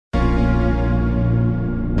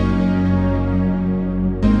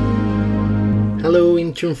Hello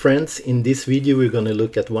Intune friends, in this video we're going to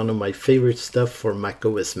look at one of my favorite stuff for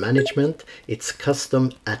macOS management. It's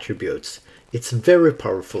custom attributes. It's very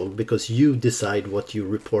powerful because you decide what you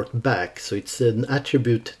report back. So it's an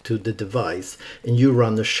attribute to the device and you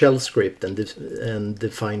run a shell script and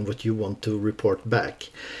define what you want to report back.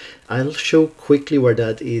 I'll show quickly where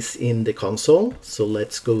that is in the console. So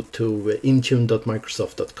let's go to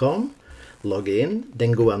intune.microsoft.com, log in,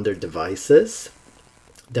 then go under devices.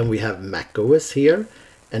 Then we have macOS here,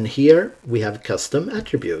 and here we have custom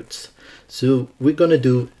attributes. So we're going to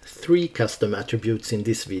do 3 custom attributes in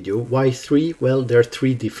this video. Why 3? Well, there are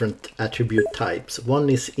 3 different attribute types. One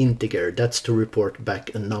is integer, that's to report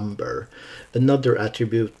back a number. Another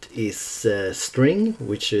attribute is string,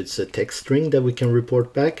 which is a text string that we can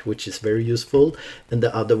report back, which is very useful. And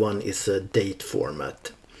the other one is a date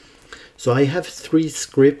format. So I have 3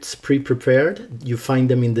 scripts pre-prepared. You find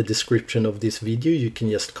them in the description of this video. You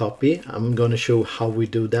can just copy. I'm going to show how we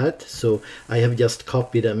do that. So I have just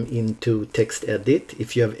copied them into text edit.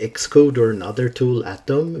 If you have Xcode or another tool,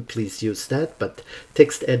 Atom, please use that. But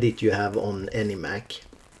text edit you have on any Mac.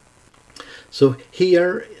 So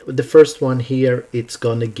here, the first one here, it's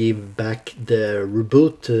gonna give back the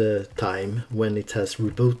reboot time when it has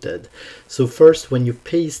rebooted. So first, when you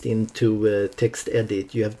paste into text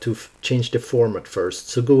edit, you have to change the format first.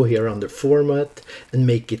 So go here under format and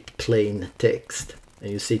make it plain text.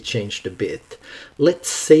 And you see it changed a bit. Let's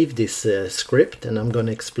save this script and I'm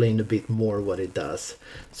gonna explain a bit more what it does.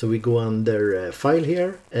 So we go under file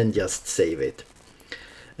here and just save it.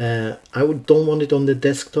 I don't want it on the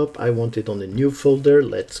desktop, I want it on the new folder.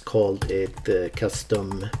 Let's call it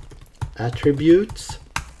custom attributes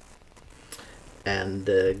and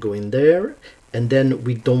go in there. And then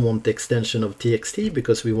we don't want the extension of txt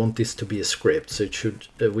because we want this to be a script. So it should,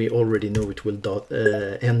 we already know it will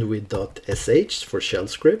end with .sh for shell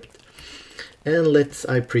script. And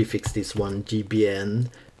I prefix this one JBN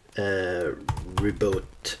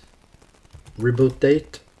reboot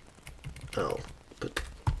date. I'll put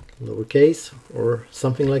lowercase or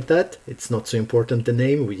something like that. It's not so important the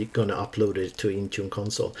name, we're gonna upload it to Intune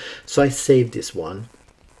console. So I saved this one.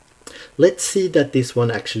 Let's see that this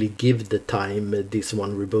one actually gives the time this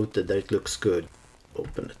one rebooted, that it looks good.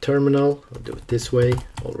 Open the terminal, I'll do it this way,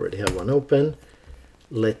 already have one open.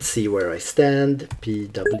 Let's see where I stand,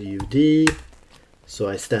 pwd. So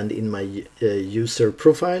I stand in my user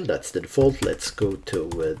profile, that's the default. Let's go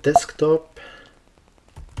to desktop.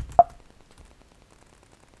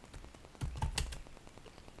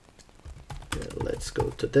 Let's go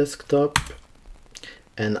to desktop,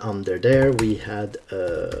 and under there we had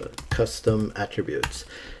custom attributes.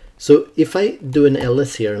 So if I do an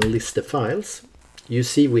ls here and list the files, you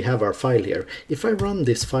see we have our file here. If I run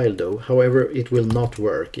this file though, however, it will not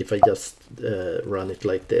work if I just run it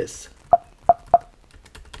like this.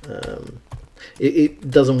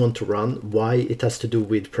 It doesn't want to run. Why? It has to do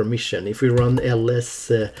with permission. If we run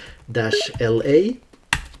ls-la,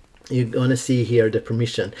 you're gonna see here the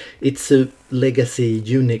permission. It's a legacy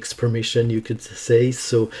Unix permission, you could say.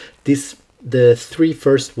 So the 3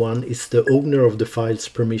 first one is the owner of the file's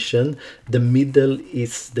permission. The middle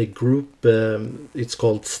is the group, it's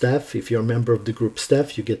called staff. If you're a member of the group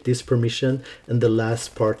staff, you get this permission. And the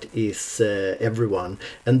last part is everyone.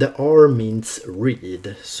 And the R means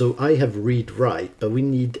read. So I have read write, but we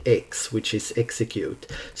need X, which is execute.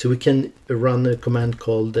 So we can run a command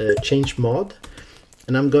called change mod.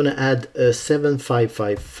 And I'm going to add a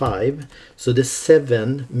 7555. So the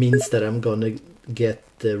 7 means that I'm going to get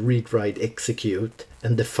the read, write, execute.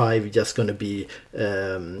 And the 5 is just going to be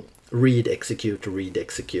read,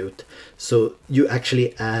 execute. So you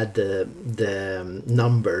actually add the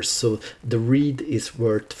numbers. So the read is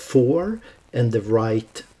worth 4 and the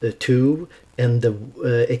write 2 and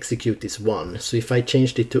the execute is 1. So if I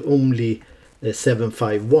changed it to only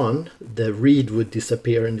 751, the read would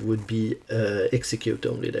disappear and it would be execute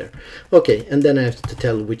only there. Okay, and then I have to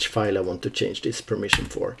tell which file I want to change this permission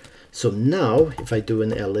for. So now if I do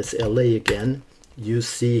an ls-la again, you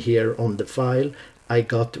see here on the file I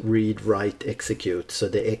got read, write, execute. So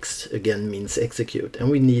the X again means execute,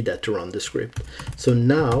 and we need that to run the script. So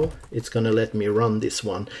now it's gonna let me run this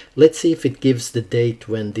one. Let's see if it gives the date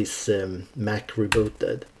when this Mac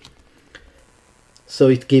rebooted. So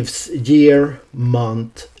it gives year,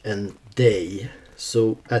 month and day.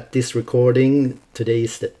 So at this recording, today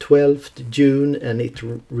is the 12th June and it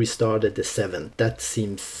restarted the 7th. That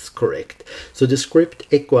seems correct. So the script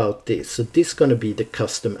echo out this. So this is going to be the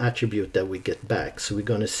custom attribute that we get back. So we're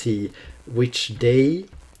going to see which day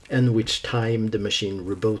and which time the machine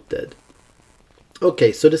rebooted.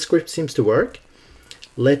 Okay, so the script seems to work.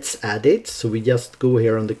 Let's add it. So we just go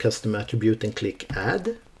here on the custom attribute and click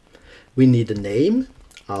add. We need a name.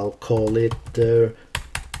 I'll call it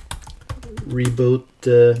reboot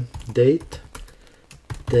date,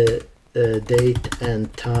 the date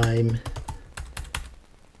and time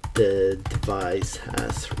the device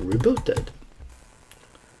has rebooted.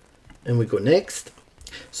 And we go next.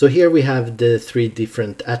 So here we have the 3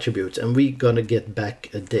 different attributes, and we're gonna get back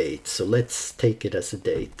a date. So let's take it as a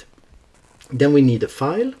date. Then we need a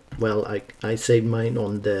file. Well, I saved mine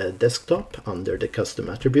on the desktop under the custom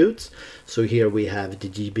attributes. So here we have the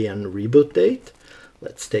JBN reboot date.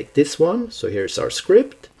 Let's take this one. So here's our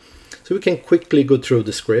script. So we can quickly go through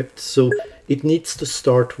the script. So it needs to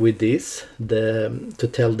start with this to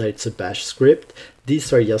tell that it's a bash script.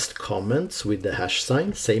 These are just comments with the hash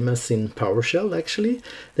sign, same as in PowerShell actually.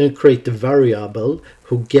 Then create the variable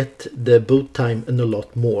who get the boot time and a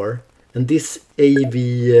lot more. And this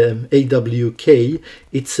AWK,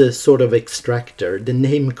 it's a sort of extractor. The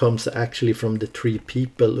name comes actually from the 3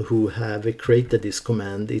 people who have created this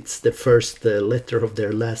command. It's the first letter of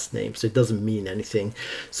their last name, so it doesn't mean anything.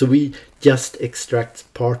 So we just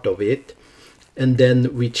extract part of it, and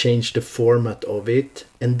then we change the format of it.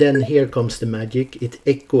 And then here comes the magic. It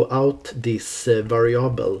echo out this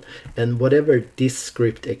variable, and whatever this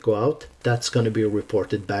script echo out, that's going to be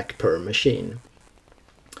reported back per machine.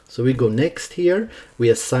 So we go next here, we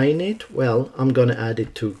assign it. Well, I'm going to add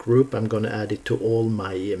it to group. I'm going to add it to all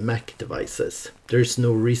my Mac devices. There's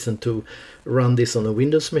no reason to run this on a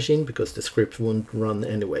Windows machine because the script won't run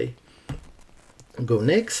anyway. Go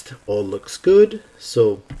next, all looks good.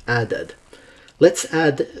 So added. Let's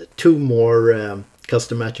add 2 more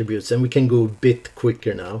custom attributes, and we can go a bit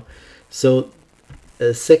quicker now. So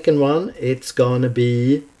second one, it's going to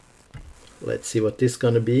be, let's see what this is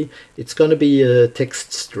going to be. It's going to be a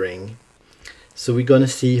text string. So we're going to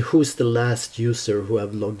see who's the last user who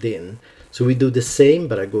have logged in. So we do the same,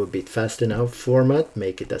 but I go a bit faster now. Format,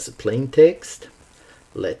 make it as a plain text.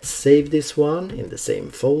 Let's save this one in the same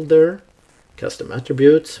folder. Custom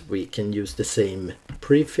attributes, we can use the same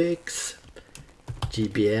prefix.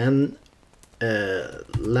 JBN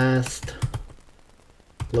last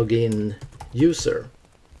login user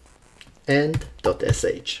and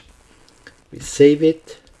 .sh. We save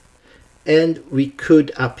it, and we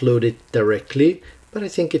could upload it directly, but I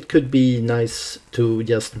think it could be nice to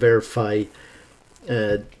just verify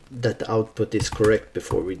that the output is correct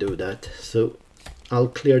before we do that. So I'll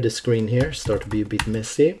clear the screen here, start to be a bit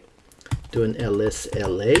messy, do an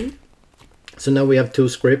LSLA. So now we have 2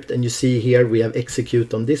 scripts, and you see here we have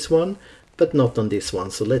execute on this one, but not on this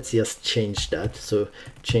one. So let's just change that. So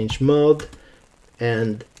change mode,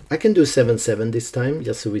 and I can do 7.7 this time,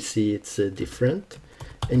 just so we see it's different.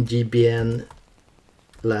 And JBN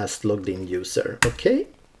last logged in user. Okay,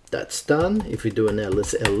 that's done. If we do an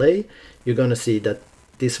LSLA, you're gonna see that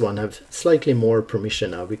this one have slightly more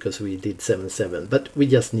permission now because we did 7.7, but we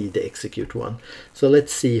just need the execute one. So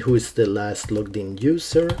let's see who is the last logged in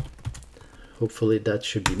user. Hopefully that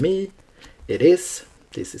should be me. It is.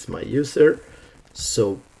 This is my user.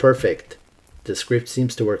 So perfect. The script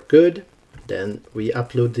seems to work good. Then we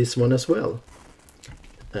upload this one as well.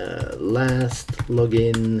 Last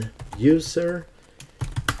login user.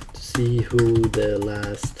 To see who the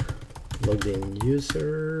last logged in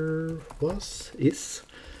user is.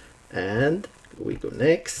 And we go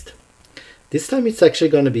next. This time it's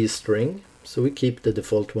actually going to be a string. So we keep the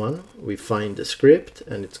default one. We find the script,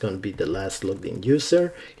 and it's going to be the last logged in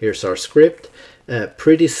user. Here's our script.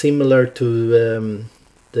 Pretty similar to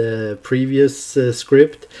the previous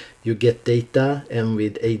script. You get data, and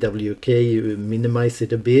with AWK you minimize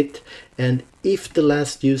it a bit. And if the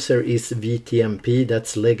last user is wtmp,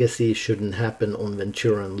 that's legacy, shouldn't happen on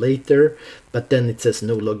Ventura and later, but then it says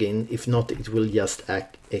no login. If not, it will just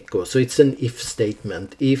echo. So it's an if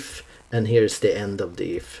statement, if, and here's the end of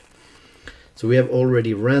the if. So we have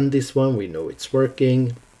already ran this one, we know it's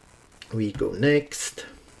working. We go next,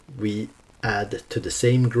 we add to the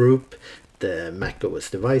same group the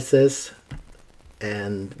macOS devices,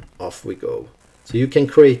 and off we go. So you can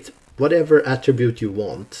create whatever attribute you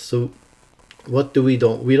want. So what do? We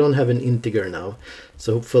don't have an integer now,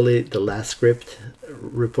 so hopefully the last script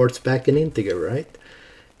reports back an integer, right?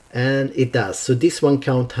 And it does. So this one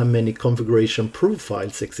counts how many configuration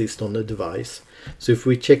profiles exist on the device. So if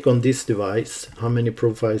we check on this device, how many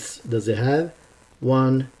profiles does it have?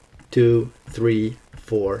 1, 2, 3,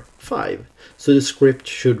 4, 5. So the script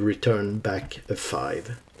should return back a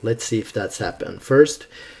 5. Let's see if that's happened. First,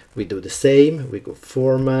 we do the same. We go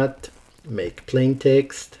format, make plain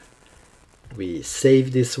text. We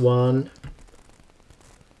save this one.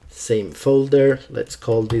 Same folder. Let's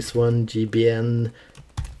call this one JBN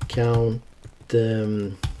count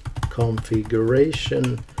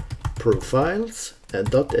configuration profiles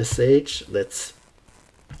 .sh. Let's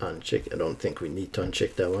uncheck. I don't think we need to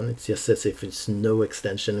uncheck that one. It just says if it's no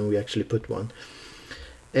extension, and we actually put one.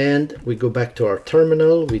 And we go back to our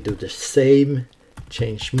terminal. We do the same,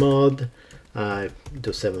 change mod.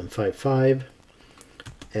 Do 755,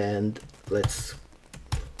 and let's,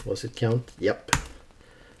 was it count? Yep.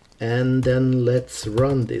 And then let's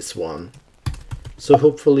run this one. So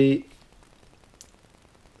hopefully,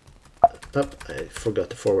 I forgot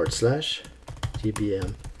the /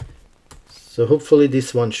 JBN. So hopefully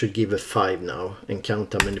this one should give a 5 now, and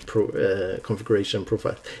count how many configuration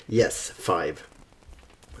profiles. Yes, 5.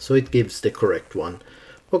 So it gives the correct one.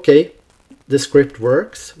 Okay, the script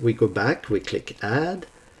works. We go back, we click add.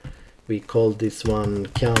 We call this one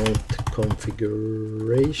count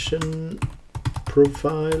configuration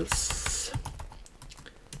profiles.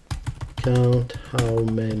 Count how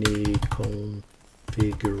many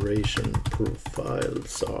configuration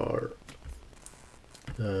profiles are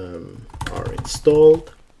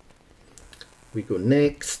installed. We go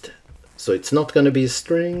next. So it's not going to be a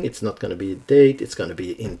string, it's not going to be a date, it's going to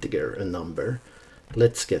be an integer, a number.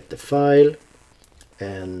 Let's get the file,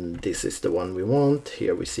 and this is the one we want.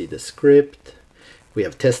 Here we see the script. We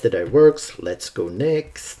have tested that it works. Let's go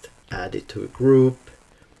next, add it to a group,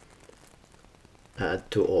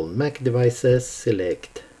 add to all Mac devices,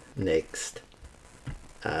 select next,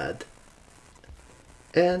 add,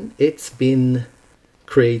 and it's been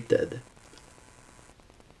created.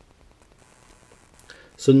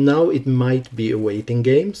 So now it might be a waiting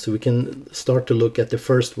game, so we can start to look at the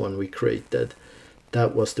first one we created.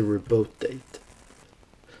 That was the reboot date.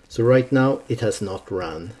 So right now it has not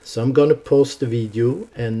run. So I'm gonna pause the video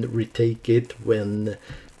and retake it when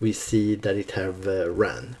we see that it have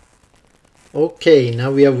ran. Okay,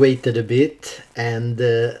 now we have waited a bit, and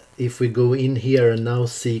if we go in here and now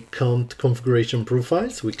see count configuration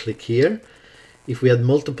profiles, we click here. If we had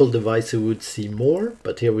multiple devices, we would see more,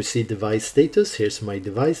 but here we see device status. Here's my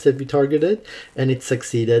device that we targeted, and it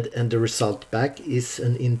succeeded, and the result back is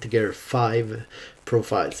an integer 5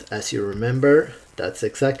 profiles. As you remember, that's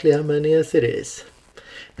exactly how many as it is.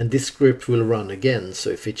 And this script will run again, so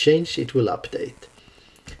if it changes, it will update.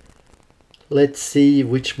 Let's see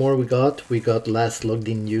which more we got. We got last logged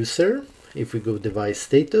in user. If we go device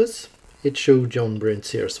status, it showed John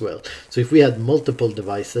Bryntze here as well. So if we had multiple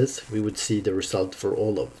devices, we would see the result for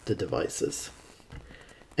all of the devices.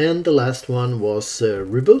 And the last one was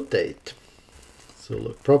reboot date. So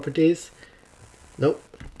look, properties, no,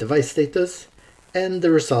 device status, and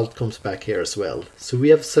the result comes back here as well. So we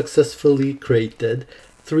have successfully created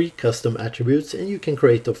 3 custom attributes, and you can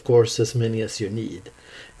create, of course, as many as you need.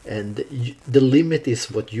 And the limit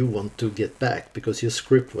is what you want to get back, because you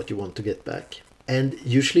script what you want to get back. And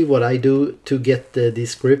usually what I do to get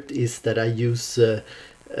this script is that I use a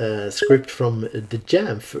script from the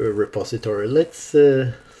Jamf repository. Let's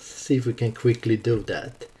see if we can quickly do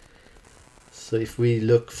that. So if we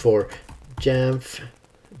look for Jamf,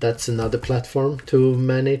 that's another platform to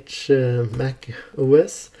manage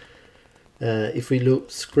macOS. If we look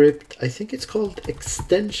script, I think it's called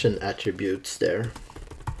extension attributes there.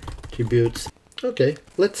 Attributes. Okay,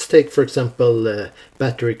 let's take, for example,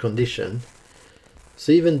 battery condition.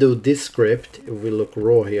 So even though this script, if we look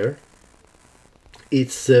raw here,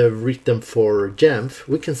 it's written for Jamf,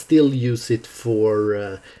 we can still use it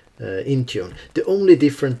for Intune. The only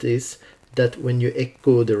difference is that when you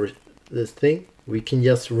echo the thing, we can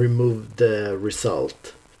just remove the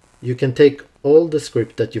result. You can take all the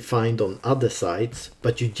script that you find on other sites,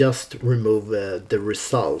 but you just remove the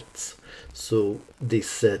results. So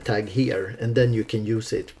this tag here, and then you can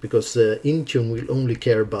use it, because Intune will only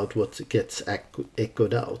care about what gets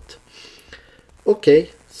echoed out.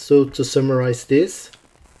 Okay, so to summarize this,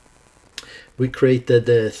 we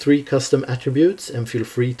created 3 custom attributes, and feel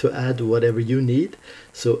free to add whatever you need.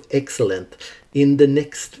 So excellent. In the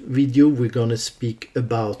next video, we're gonna speak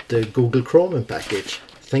about the Google Chrome package.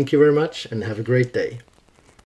 Thank you very much, and have a great day.